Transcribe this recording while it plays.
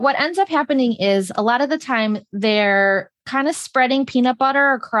What ends up happening is a lot of the time they're kind of spreading peanut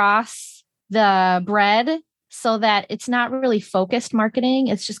butter across the bread so that it's not really focused marketing.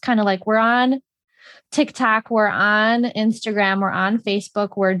 It's just kind of like we're on TikTok, we're on Instagram, we're on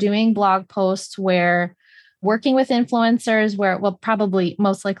Facebook, we're doing blog posts, we're working with influencers, well, probably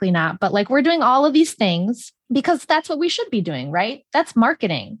most likely not, but like we're doing all of these things because that's what we should be doing, right? That's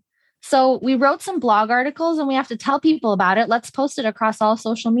marketing. So we wrote some blog articles and we have to tell people about it. Let's post it across all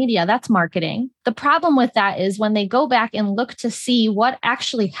social media. That's marketing. The problem with that is when they go back and look to see what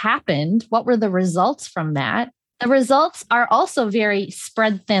actually happened, what were the results from that, the results are also very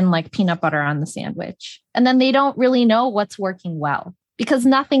spread thin like peanut butter on the sandwich. And then they don't really know what's working well because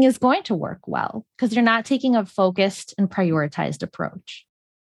nothing is going to work well because you're not taking a focused and prioritized approach.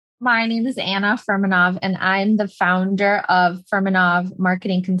 My name is Anna Furmanov, and I'm the founder of Furmanov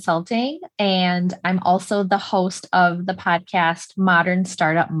Marketing Consulting. And I'm also the host of the podcast Modern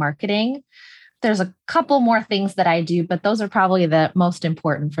Startup Marketing. There's a couple more things that I do, but those are probably the most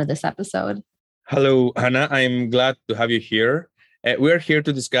important for this episode. Hello, Hannah. I'm glad to have you here. We're here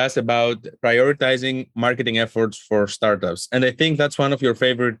to discuss about prioritizing marketing efforts for startups. And I think that's one of your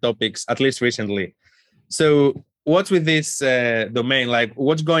favorite topics, at least recently. So what's with this domain? Like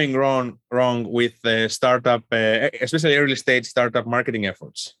what's going wrong with startup, especially early stage startup marketing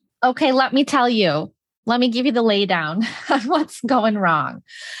efforts? Okay, let me tell you. Let me give you the laydown on what's going wrong.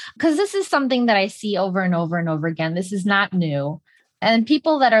 Because this is something that I see over and over and over again. This is not new. And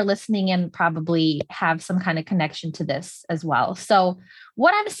people that are listening in probably have some kind of connection to this as well. So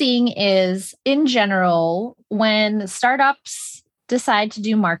what I'm seeing is, in general, when startups decide to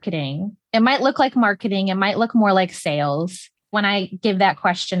do marketing, it might look like marketing. It might look more like sales. When I give that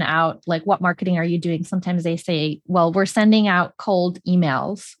question out, like, what marketing are you doing? Sometimes they say, well, we're sending out cold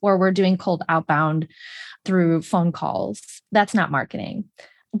emails or we're doing cold outbound through phone calls. That's not marketing.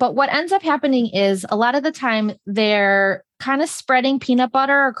 But what ends up happening is a lot of the time they're kind of spreading peanut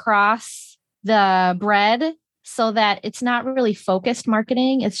butter across the bread so that it's not really focused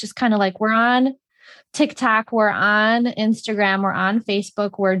marketing. It's just kind of like we're on TikTok, we're on Instagram, we're on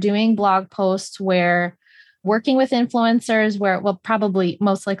Facebook, we're doing blog posts, we're working with influencers, well, probably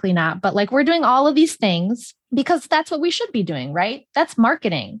most likely not, but like we're doing all of these things because that's what we should be doing, right? That's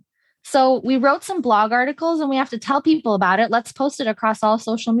marketing. So we wrote some blog articles and we have to tell people about it. Let's post it across all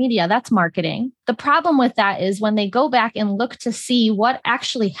social media. That's marketing. The problem with that is when they go back and look to see what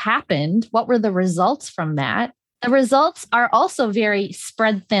actually happened, what were the results from that, the results are also very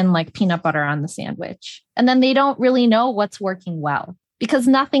spread thin like peanut butter on the sandwich. And then they don't really know what's working well because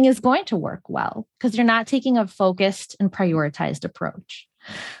nothing is going to work well because you're not taking a focused and prioritized approach.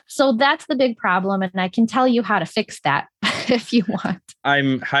 So that's the big problem. And I can tell you how to fix that if you want.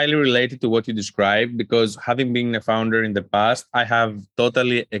 I'm highly related to what you described because having been a founder in the past, I have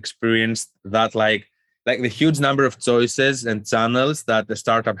totally experienced that like the huge number of choices and channels that the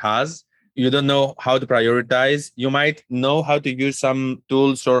startup has. You don't know how to prioritize. You might know how to use some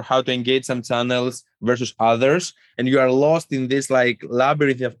tools or how to engage some channels versus others. And you are lost in this like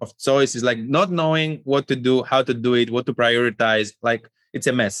labyrinth of choices, like not knowing what to do, how to do it, what to prioritize. Like it's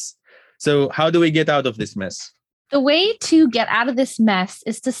a mess. So how do we get out of this mess? The way to get out of this mess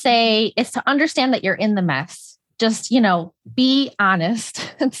is to understand that you're in the mess. Just, be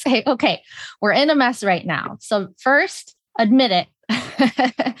honest and say, okay, we're in a mess right now. So first, admit it.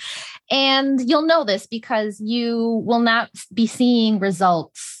 And you'll know this because you will not be seeing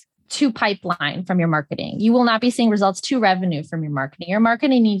results to pipeline from your marketing. You will not be seeing results to revenue from your marketing. Your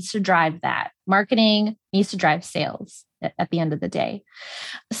marketing needs to drive that. Marketing needs to drive sales at the end of the day.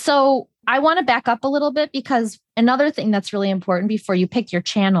 So I want to back up a little bit because another thing that's really important before you pick your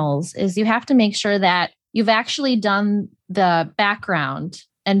channels is you have to make sure that you've actually done the background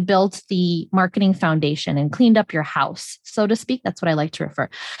and built the marketing foundation and cleaned up your house, so to speak. That's what I like to refer.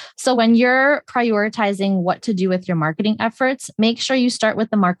 So when you're prioritizing what to do with your marketing efforts, make sure you start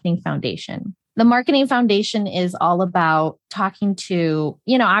with the marketing foundation. The marketing foundation is all about talking to,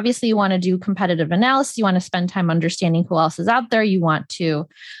 obviously you want to do competitive analysis. You want to spend time understanding who else is out there. You want to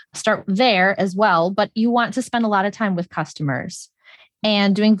start there as well, but you want to spend a lot of time with customers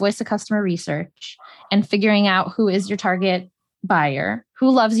and doing voice of customer research and figuring out who is your target buyer, who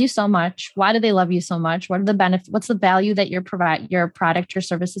loves you so much. Why do they love you so much? What are the benefits? What's the value that your product or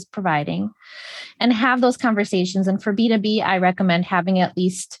service is providing? And have those conversations. And for B2B, I recommend having at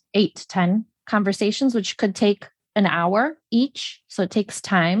least 8 to 10 conversations, which could take an hour each. So it takes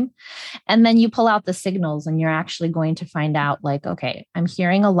time. And then you pull out the signals and you're actually going to find out like, okay, I'm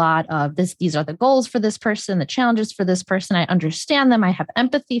hearing a lot of this. These are the goals for this person, the challenges for this person. I understand them. I have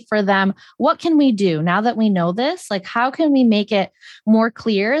empathy for them. What can we do now that we know this? Like, how can we make it more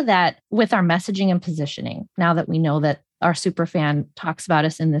clear that with our messaging and positioning, now that we know that our super fan talks about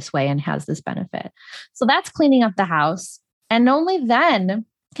us in this way and has this benefit? So that's cleaning up the house. And only then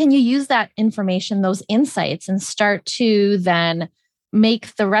can you use that information, those insights, and start to then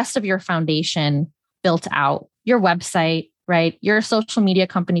make the rest of your foundation built out, your website, right? Your social media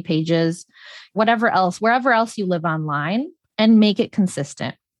company pages, whatever else, wherever else you live online, and make it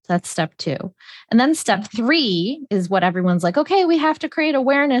consistent. That's step 2. And then step 3 is what everyone's like, okay, we have to create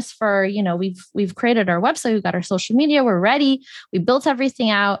awareness for, we've created our website, we've got our social media, we're ready, we built everything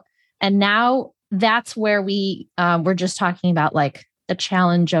out. And now that's where we're just talking about like the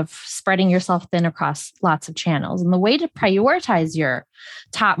challenge of spreading yourself thin across lots of channels. And the way to prioritize your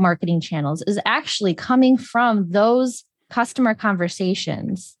top marketing channels is actually coming from those customer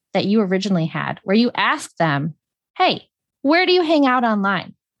conversations that you originally had, where you ask them, hey, where do you hang out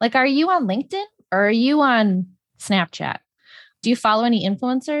online? Like, are you on LinkedIn or are you on Snapchat? Do you follow any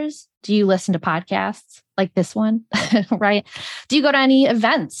influencers? Do you listen to podcasts like this one, right? Do you go to any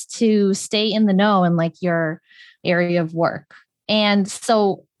events to stay in the know in like your area of work? And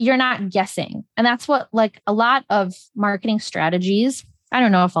so you're not guessing. And that's what like a lot of marketing strategies, I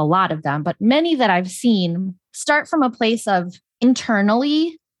don't know if a lot of them, but many that I've seen start from a place of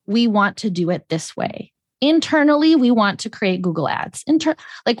internally, we want to do it this way. Internally, we want to create Google ads.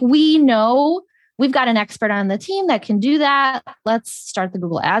 Like we know we've got an expert on the team that can do that. Let's start the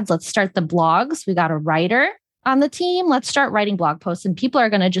Google ads. Let's start the blogs. We got a writer on the team. Let's start writing blog posts. And people are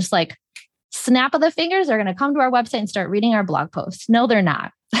going to just like snap of the fingers, they're going to come to our website and start reading our blog posts. No, they're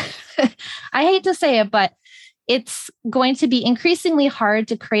not. I hate to say it, but it's going to be increasingly hard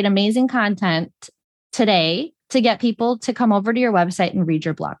to create amazing content today to get people to come over to your website and read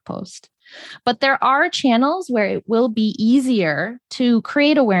your blog post. But there are channels where it will be easier to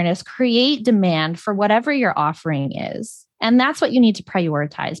create awareness, create demand for whatever your offering is. And that's what you need to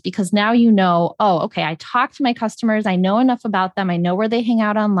prioritize, because now you know, oh, okay, I talked to my customers. I know enough about them. I know where they hang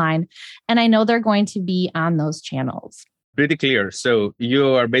out online, and I know they're going to be on those channels. Pretty clear. So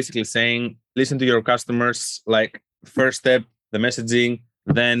you are basically saying, listen to your customers, like first step, the messaging,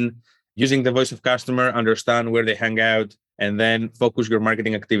 then using the voice of customer, understand where they hang out, and then focus your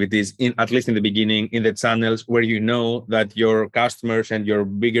marketing activities in, at least in the beginning, in the channels where you know that your customers and your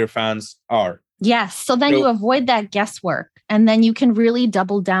bigger fans are. Yes. So then you avoid that guesswork, and then you can really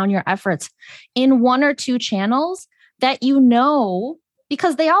double down your efforts in 1 or 2 channels that you know,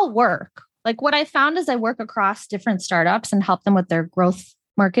 because they all work. Like what I found is I work across different startups and help them with their growth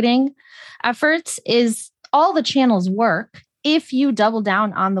marketing efforts is all the channels work if you double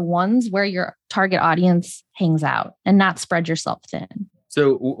down on the ones where your target audience hangs out and not spread yourself thin.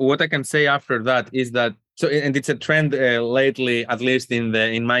 So what I can say after that is that, so, and it's a trend lately, at least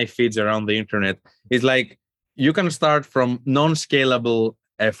in my feeds around the internet, is like you can start from non-scalable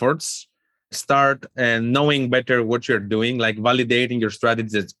efforts, start knowing better what you're doing, like validating your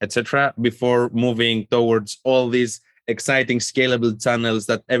strategies, etc., before moving towards all these exciting scalable channels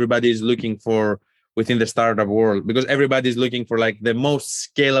that everybody is looking for within the startup world, because everybody is looking for like the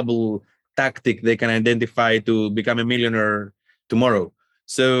most scalable tactic they can identify to become a millionaire tomorrow.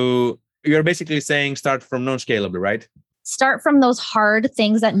 So you're basically saying start from non-scalable, right? Start from those hard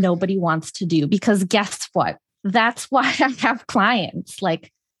things that nobody wants to do, because guess what? That's why I have clients.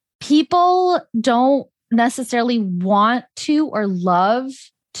 Like people don't necessarily want to or love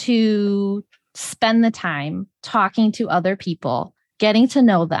to spend the time talking to other people, getting to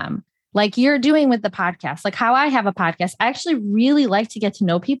know them, like you're doing with the podcast, like how I have a podcast. I actually really like to get to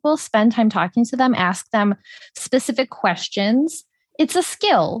know people, spend time talking to them, ask them specific questions. It's a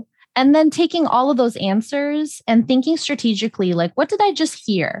skill. And then taking all of those answers and thinking strategically, like, what did I just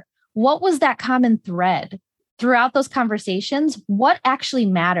hear? What was that common thread throughout those conversations? What actually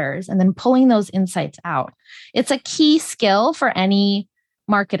matters? And then pulling those insights out. It's a key skill for any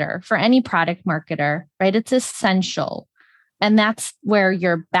marketer, for any product marketer, right? It's essential. And that's where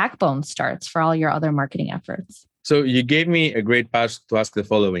your backbone starts for all your other marketing efforts. So you gave me a great pass to ask the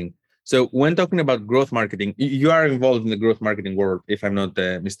following. So when talking about growth marketing, you are involved in the growth marketing world, if I'm not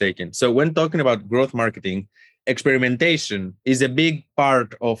mistaken. So when talking about growth marketing, experimentation is a big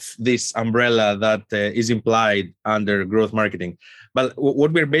part of this umbrella that is implied under growth marketing. But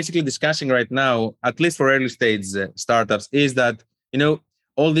what we're basically discussing right now, at least for early stage startups, is that,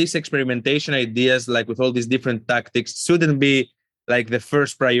 all these experimentation ideas, like with all these different tactics, shouldn't be like the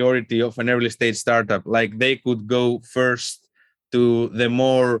first priority of an early stage startup. Like they could go first to the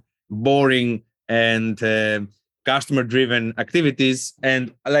more boring and customer driven activities,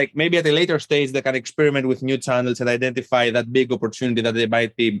 and like maybe at a later stage they can experiment with new channels and identify that big opportunity that they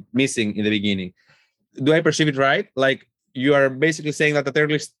might be missing in the beginning. Do I perceive it right? Like you are basically saying that at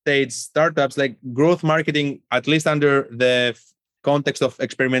early stage startups, like growth marketing, at least under the context of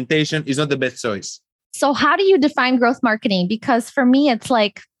experimentation, is not the best choice. So how do you define growth marketing? Because for me, it's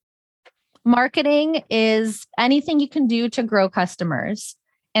like marketing is anything you can do to grow customers.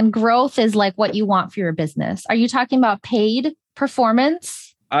 And growth is like what you want for your business. Are you talking about paid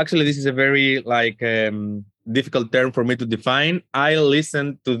performance? Actually, this is a very difficult term for me to define. I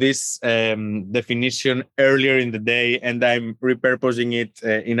listened to this definition earlier in the day, and I'm repurposing it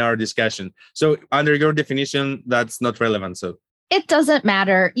in our discussion. So under your definition, that's not relevant. So it doesn't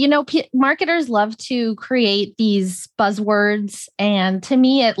matter. You know, marketers love to create these buzzwords. And to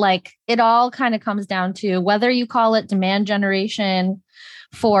me, it all kind of comes down to whether you call it demand generation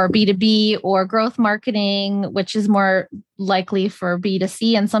for B2B or growth marketing, which is more likely for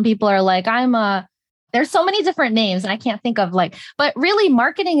B2C. And some people are like, there's so many different names and I can't think of but really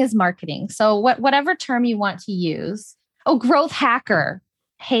marketing is marketing. So whatever term you want to use. Oh, growth hacker.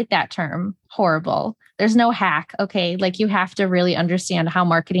 Hate that term. Horrible. There's no hack. Okay. Like you have to really understand how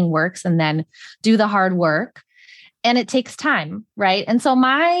marketing works and then do the hard work. And it takes time, right? And so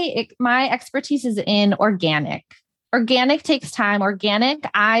my expertise is in organic. Organic takes time. Organic,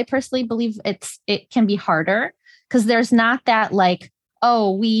 I personally believe it can be harder because there's not that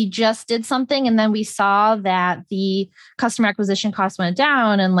oh, we just did something and then we saw that the customer acquisition cost went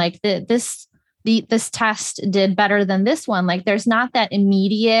down and this test did better than this one. Like there's not that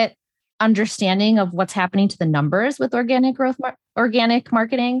immediate understanding of what's happening to the numbers with organic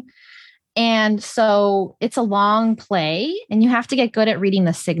marketing. And so it's a long play and you have to get good at reading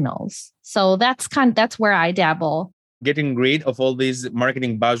the signals. So that's where I dabble. Getting rid of all these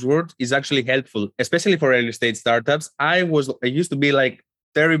marketing buzzwords is actually helpful, especially for early stage startups. I used to be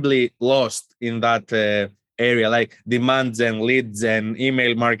terribly lost in that area, like demands and leads and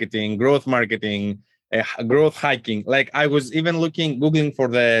email marketing, growth marketing, growth hacking. Like I was even Googling for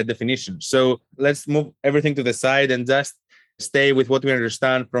the definition. So let's move everything to the side and just stay with what we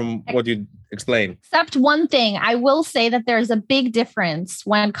understand from what you explained. Except one thing, I will say that there's a big difference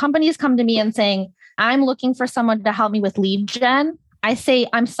when companies come to me and saying, I'm looking for someone to help me with lead gen. I say,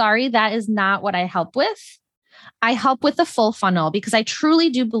 I'm sorry, that is not what I help with. I help with the full funnel because I truly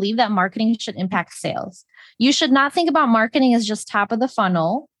do believe that marketing should impact sales. You should not think about marketing as just top of the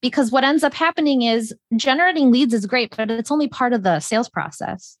funnel because what ends up happening is generating leads is great, but it's only part of the sales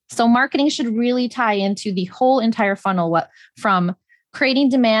process. So marketing should really tie into the whole entire funnel, from creating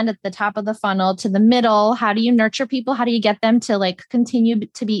demand at the top of the funnel to the middle. How do you nurture people? How do you get them to continue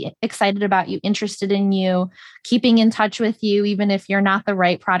to be excited about you, interested in you, keeping in touch with you, even if you're not the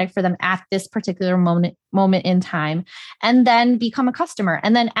right product for them at this particular moment in time, and then become a customer.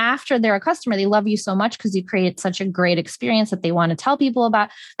 And then after they're a customer, they love you so much because you create such a great experience that they want to tell people about.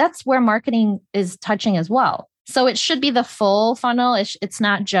 That's where marketing is touching as well. So it should be the full funnel. It's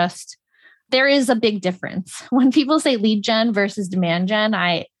not just. There is a big difference. When people say lead gen versus demand gen,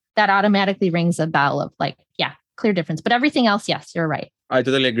 that automatically rings a bell of clear difference. But everything else, yes, you're right. I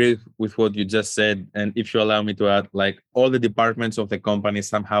totally agree with what you just said. And if you allow me to add, all the departments of the company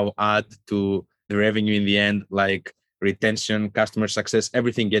somehow add to the revenue in the end, like retention, customer success,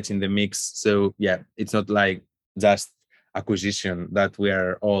 everything gets in the mix. So yeah, it's not just acquisition that we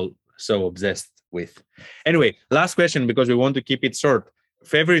are all so obsessed with. Anyway, last question, because we want to keep it short.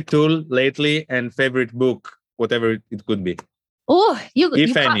 Favorite tool lately and favorite book, whatever it could be. Oh, you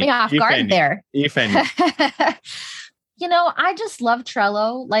caught me off guard there. If any. I just love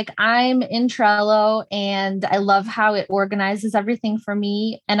Trello. I'm in Trello and I love how it organizes everything for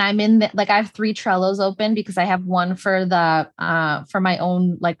me. And I'm in I have 3 Trellos open because I have one for for my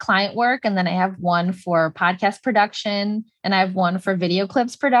own client work. And then I have one for podcast production and I have one for video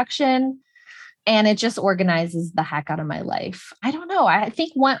clips production. And it just organizes the heck out of my life. I don't know. I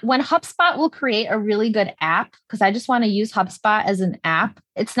think when HubSpot will create a really good app, because I just want to use HubSpot as an app.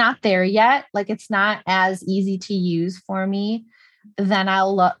 It's not there yet. It's not as easy to use for me. Then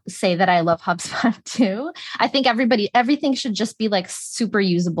I'll say that I love HubSpot too. I think everything should just be super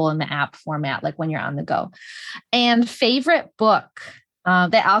usable in the app format, when you're on the go. And favorite book,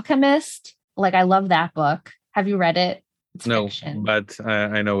 The Alchemist. I love that book. Have you read it? It's fiction. But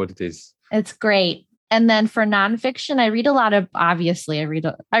I know what it is. It's great. And then for nonfiction, I read a lot of, obviously, I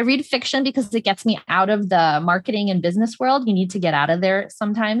read fiction because it gets me out of the marketing and business world. You need to get out of there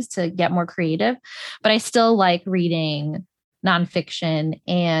sometimes to get more creative. But I still like reading nonfiction.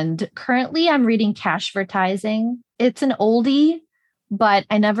 And currently I'm reading Cashvertising. It's an oldie, but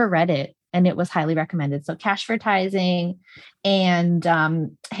I never read it and it was highly recommended. So Cashvertising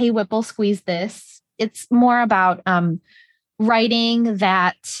and Hey Whipple, Squeeze This. It's more about writing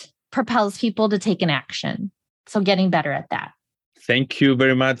that propels people to take an action. So getting better at that. Thank you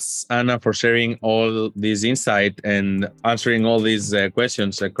very much, Anna, for sharing all this insight and answering all these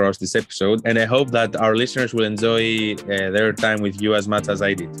questions across this episode. And I hope that our listeners will enjoy their time with you as much as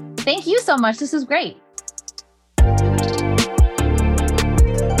I did. Thank you so much. This was great.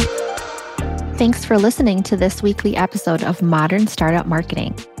 Thanks for listening to this weekly episode of Modern Startup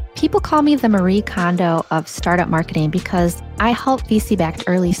Marketing. People call me the Marie Kondo of startup marketing because I help VC-backed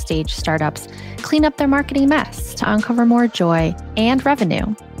early-stage startups clean up their marketing mess to uncover more joy and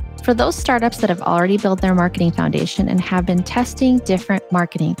revenue. For those startups that have already built their marketing foundation and have been testing different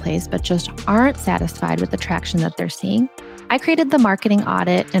marketing plays but just aren't satisfied with the traction that they're seeing, I created the Marketing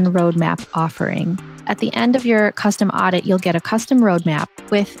Audit and Roadmap offering. At the end of your custom audit, you'll get a custom roadmap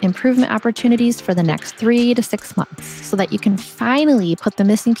with improvement opportunities for the next 3 to 6 months so that you can finally put the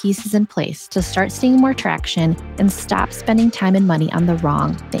missing pieces in place to start seeing more traction and stop spending time and money on the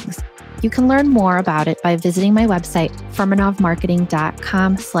wrong things. You can learn more about it by visiting my website,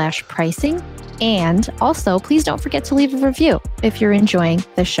 furmanovmarketing.com/pricing. And also, please don't forget to leave a review if you're enjoying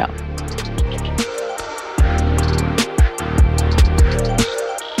the show.